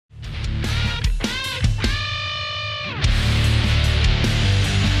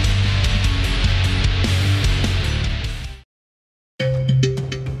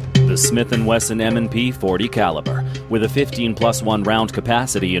Smith & Wesson M&P 40 caliber. With a 15+1 round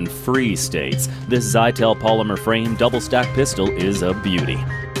capacity in free states, this Zytel polymer frame double-stack pistol is a beauty.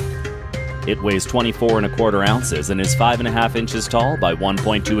 It weighs 24¼ ounces and is 5.5 inches tall by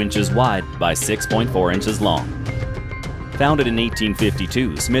 1.2 inches wide by 6.4 inches long. Founded in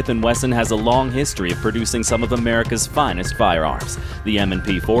 1852, Smith & Wesson has a long history of producing some of America's finest firearms. The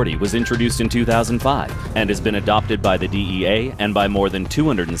M&P 40 was introduced in 2005 and has been adopted by the DEA and by more than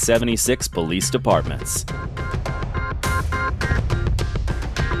 276 police departments.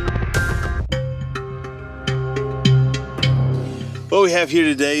 What we have here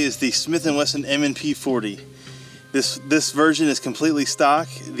today is the Smith & Wesson M&P 40. This version is completely stock.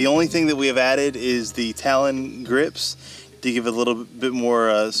 The only thing that we have added is the Talon grips to give it a little bit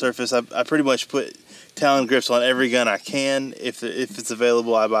more surface. I pretty much put Talon grips on every gun I can. If it's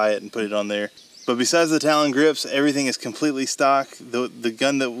available, I buy it and put it on there. But besides the Talon grips, everything is completely stock. The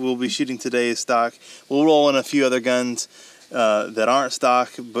gun that we'll be shooting today is stock. We'll roll in a few other guns that aren't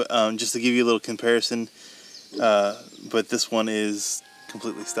stock, but just to give you a little comparison. But this one is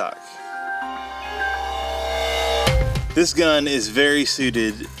completely stock. This gun is very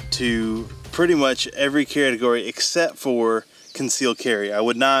suited to pretty much every category except for concealed carry. I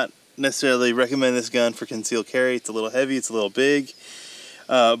would not necessarily recommend this gun for concealed carry. It's a little heavy, it's a little big.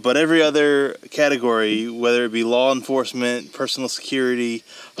 But every other category, whether it be law enforcement, personal security,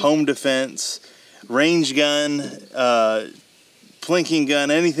 home defense, range gun, plinking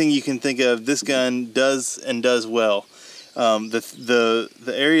gun, anything you can think of, this gun does and does well. The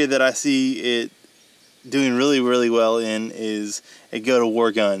area that I see it doing really well in is a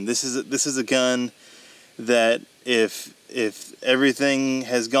go-to-war gun. This is a gun that if everything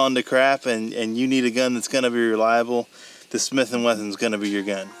has gone to crap and you need a gun that's going to be reliable, the Smith & Wesson is going to be your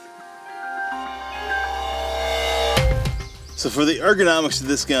gun. So for the ergonomics of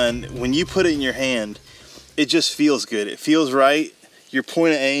this gun, when you put it in your hand, it just feels good. It feels right. Your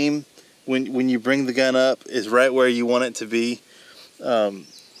point of aim when you bring the gun up is right where you want it to be.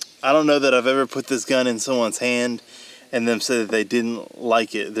 I don't know that I've ever put this gun in someone's hand and them say that they didn't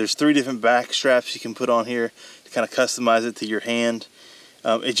like it. There's 3 different back straps you can put on here to kind of customize it to your hand.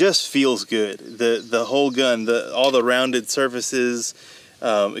 It just feels good. The whole gun, all the rounded surfaces,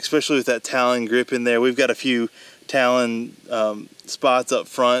 especially with that Talon grip in there. We've got a few Talon spots up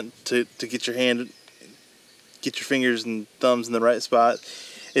front to get your fingers and thumbs in the right spot.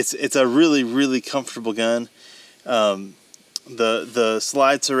 It's a really comfortable gun. The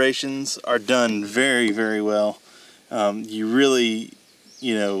slide serrations are done very well. You really,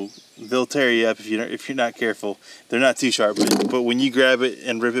 they'll tear you up if you're not careful. They're not too sharp, but when you grab it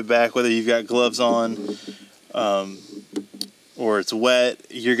and rip it back, whether you've got gloves on or it's wet,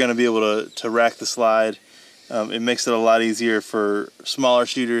 you're going to be able to rack the slide. It makes it a lot easier for smaller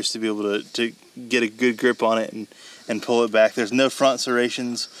shooters to be able to get a good grip on it and pull it back. There's no front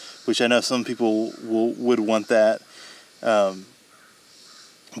serrations, which I know some people would want that.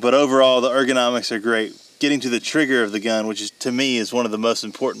 But overall, the ergonomics are great. Getting to the trigger of the gun, which to me is one of the most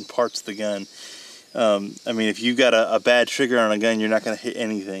important parts of the gun. I mean, if you got a bad trigger on a gun, you're not going to hit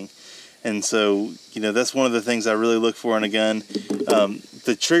anything. And so, that's one of the things I really look for in a gun.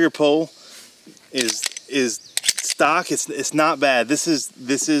 The trigger pull is stock. It's not bad. This is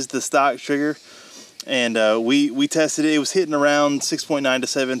the stock trigger, and we tested it. It was hitting around 6.9 to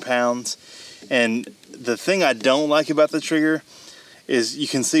 7 pounds. And the thing I don't like about the trigger is you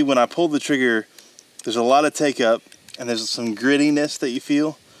can see when I pull the trigger, there's a lot of take up and there's some grittiness that you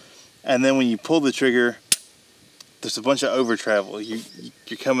feel. And then when you pull the trigger, there's a bunch of over travel. You're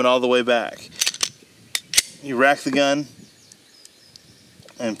coming all the way back. You rack the gun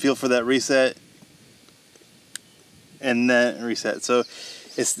and feel for that reset and then reset. So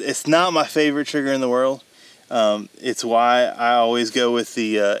it's not my favorite trigger in the world. It's why I always go with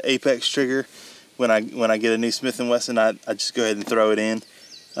the Apex trigger. When I get a new Smith & Wesson, I just go ahead and throw it in.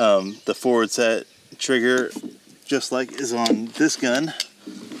 The forward set trigger, just like is on this gun.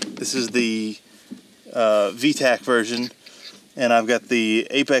 This is the VTAC version, and I've got the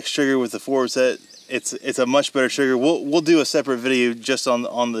Apex trigger with the forward set. It's a much better trigger. We'll do a separate video just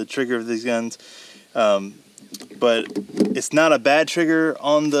on the trigger of these guns, but it's not a bad trigger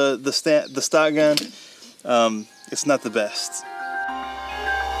on the stock gun. It's not the best.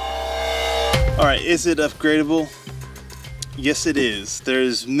 All right, is it upgradable? Yes, it is.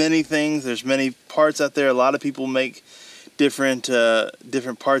 There's many things. There's many parts out there. A lot of people make different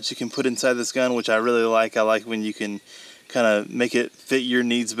parts you can put inside this gun, which I really like. I like when you can kind of make it fit your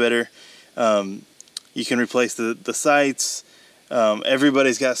needs better. You can replace the sights.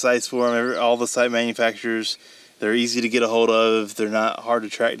 Everybody's got sights for them. All the sight manufacturers. They're easy to get a hold of. They're not hard to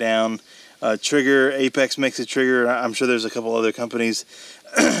track down. Trigger, Apex makes a trigger. I'm sure there's a couple other companies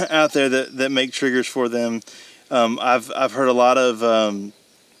out there that make triggers for them. I've heard a lot of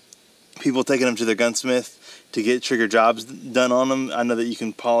people taking them to their gunsmith to get trigger jobs done on them. I know that you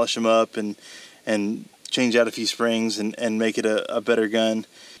can polish them up and change out a few springs and make it a better gun.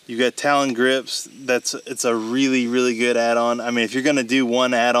 You've got Talon grips. It's a really, really good add-on. I mean, if you're going to do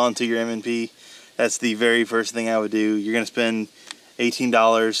one add-on to your M&P, that's the very first thing I would do. You're going to spend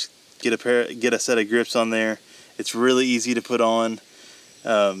 $18, get a set of grips on there. It's really easy to put on.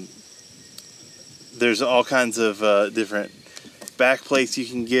 There's all kinds of different back plates you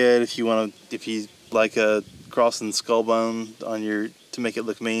can get if you like a crossing skull bone on to make it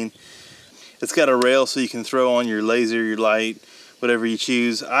look mean. It's got a rail so you can throw on your laser, your light, whatever you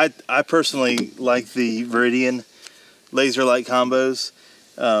choose. I personally like the Viridian laser light combos.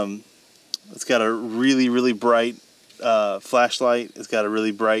 It's got a really, really bright flashlight. It's got a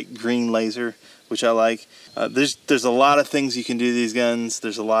really bright green laser, which I like. There's a lot of things you can do to these guns.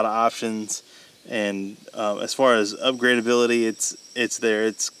 There's a lot of options, and as far as upgradability, it's there.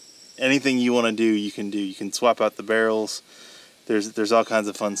 It's anything you want to do, you can do. You can swap out the barrels. There's all kinds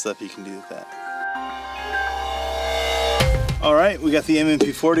of fun stuff you can do with that. All right, we got the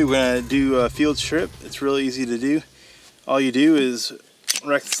M&P 40. We're gonna do a field strip. It's really easy to do. All you do is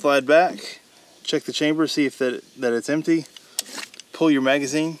rack the slide back, check the chamber, see if that it's empty, pull your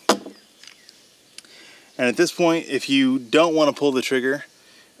magazine, and at this point, if you don't want to pull the trigger,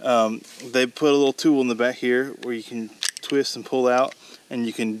 they put a little tool in the back here where you can twist and pull out, and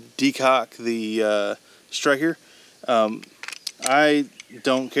you can decock the striker. I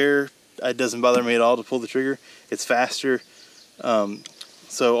don't care. It doesn't bother me at all to pull the trigger. It's faster.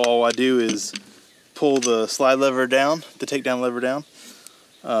 So all I do is pull the slide lever down, the takedown lever down,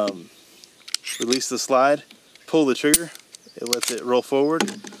 release the slide, pull the trigger. It lets it roll forward,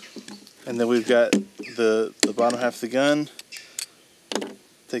 and then we've got the bottom half of the gun.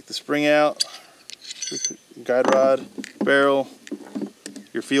 Take the spring out, guide rod, barrel,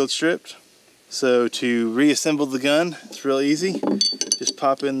 your field stripped. So to reassemble the gun, it's real easy. Just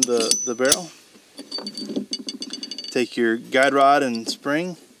pop in the barrel, take your guide rod and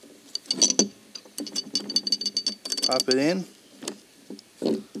spring, pop it in,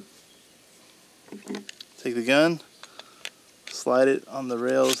 take the gun, slide it on the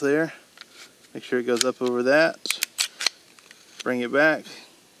rails there, make sure it goes up over that, bring it back,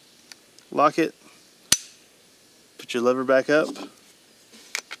 lock it, put your lever back up,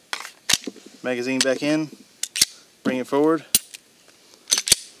 magazine back in, bring it forward,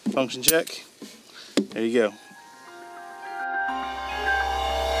 function check, there you go.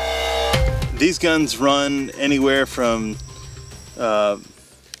 These guns run anywhere from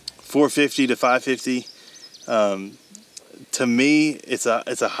 $450 to $550. To me, it's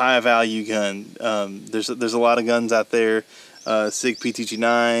a high value gun. There's a lot of guns out there, SIG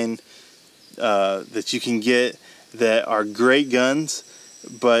PTG9, that you can get that are great guns,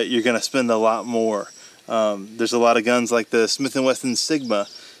 but you're going to spend a lot more. There's a lot of guns like the Smith & Wesson Sigma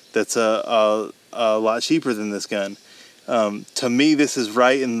that's a lot cheaper than this gun. To me, this is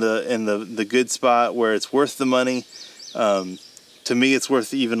right in the good spot where it's worth the money. To me, it's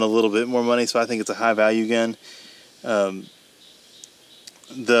worth even a little bit more money, so I think it's a high value gun. For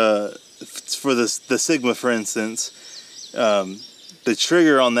the Sigma, for instance, the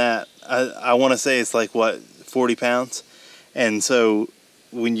trigger on that, I want to say it's like, what, 40 pounds? And so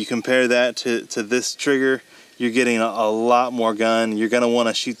when you compare that to this trigger, you're getting a lot more gun. You're going to want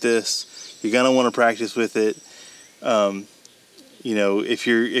to shoot this. You're going to want to practice with it. You know, if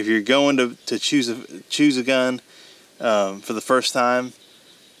you're going to choose a gun for the first time,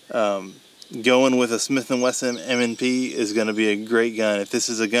 going with a Smith & Wesson M&P is going to be a great gun. If this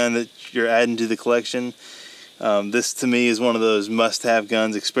is a gun that you're adding to the collection, this to me is one of those must-have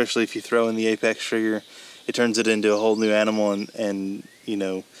guns, especially if you throw in the Apex trigger. It turns it into a whole new animal, and you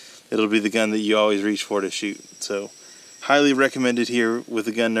know, it'll be the gun that you always reach for to shoot. So highly recommended here with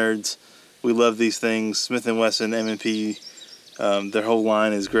the gun nerds. We love these things. Smith & Wesson M&P, their whole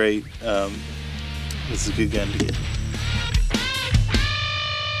line is great. This is a good gun to get.